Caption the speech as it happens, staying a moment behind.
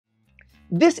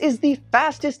This is the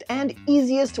fastest and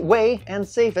easiest way and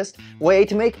safest way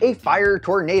to make a fire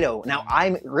tornado. Now,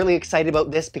 I'm really excited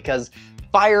about this because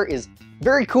fire is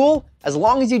very cool as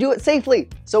long as you do it safely.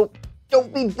 So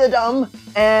don't be the dumb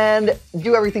and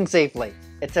do everything safely,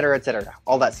 etc.,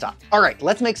 all that stuff. All right,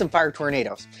 let's make some fire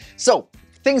tornadoes. So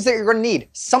things that you're going to need: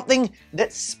 something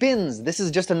that spins. This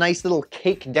is just a nice little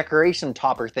cake decoration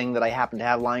topper thing that I happen to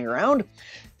have lying around.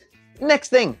 Next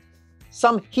thing,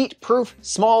 some heat-proof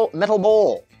small metal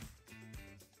bowl,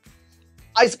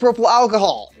 isopropyl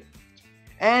alcohol,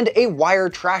 and a wire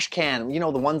trash can. You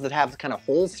know, the ones that have kind of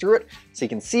holes through it so you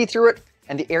can see through it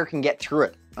and the air can get through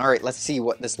it. All right, let's see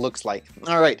what this looks like.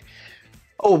 All right.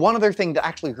 Oh, one other thing that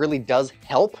actually really does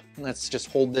help. Let's just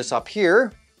hold this up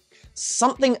here.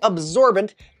 Something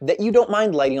absorbent that you don't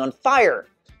mind lighting on fire,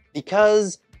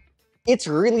 because it's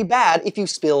really bad if you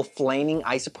spill flaming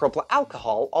isopropyl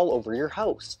alcohol all over your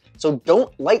house. So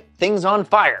don't light things on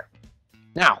fire.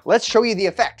 Now, let's show you the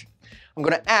effect. I'm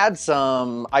gonna add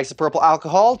some isopropyl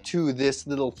alcohol to this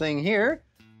little thing here.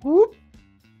 Whoop.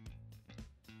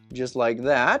 Just like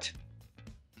that.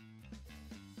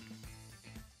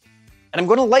 And I'm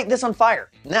gonna light this on fire.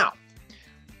 Now,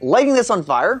 lighting this on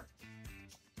fire,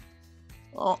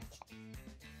 oh,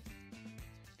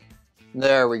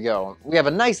 there we go. We have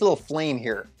a nice little flame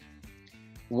here.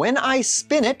 When I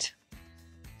spin it,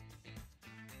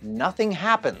 nothing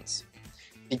happens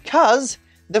because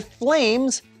the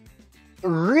flames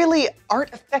really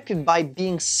aren't affected by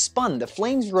being spun. The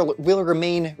flames will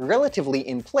remain relatively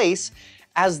in place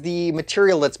as the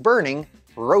material that's burning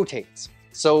rotates.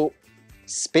 So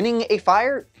spinning a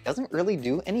fire doesn't really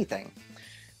do anything.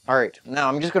 All right, now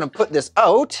I'm just gonna put this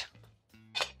out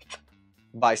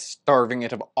by starving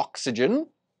it of oxygen.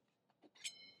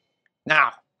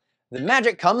 Now, the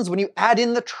magic comes when you add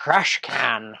in the trash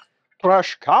can.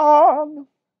 Trash can.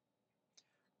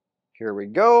 Here we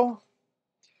go.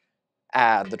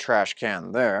 Add the trash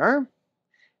can there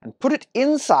and put it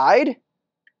inside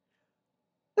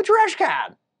the trash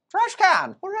can. Trash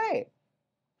can, hooray.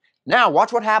 Now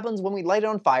watch what happens when we light it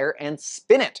on fire and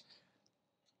spin it.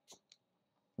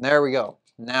 There we go.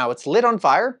 Now it's lit on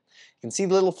fire. You can see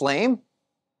the little flame.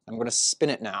 I'm going to spin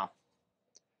it now.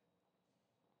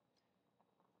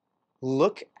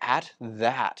 Look at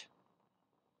that.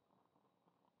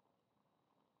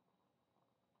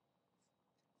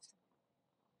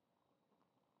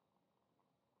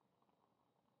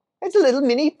 It's a little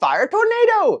mini fire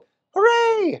tornado!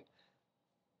 Hooray!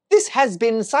 This has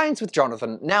been Science with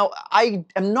Jonathan. Now, I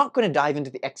am not going to dive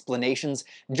into the explanations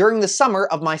during the summer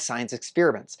of my science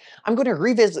experiments. I'm going to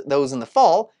revisit those in the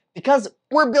fall because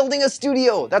we're building a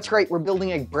studio. That's right, we're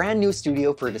building a brand new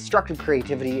studio for Destructive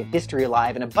Creativity, History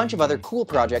Alive, and a bunch of other cool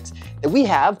projects that we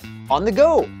have on the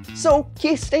go. So,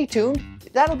 stay tuned.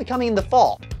 That'll be coming in the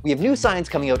fall. We have new science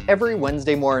coming out every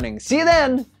Wednesday morning. See you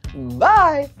then!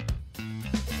 Bye!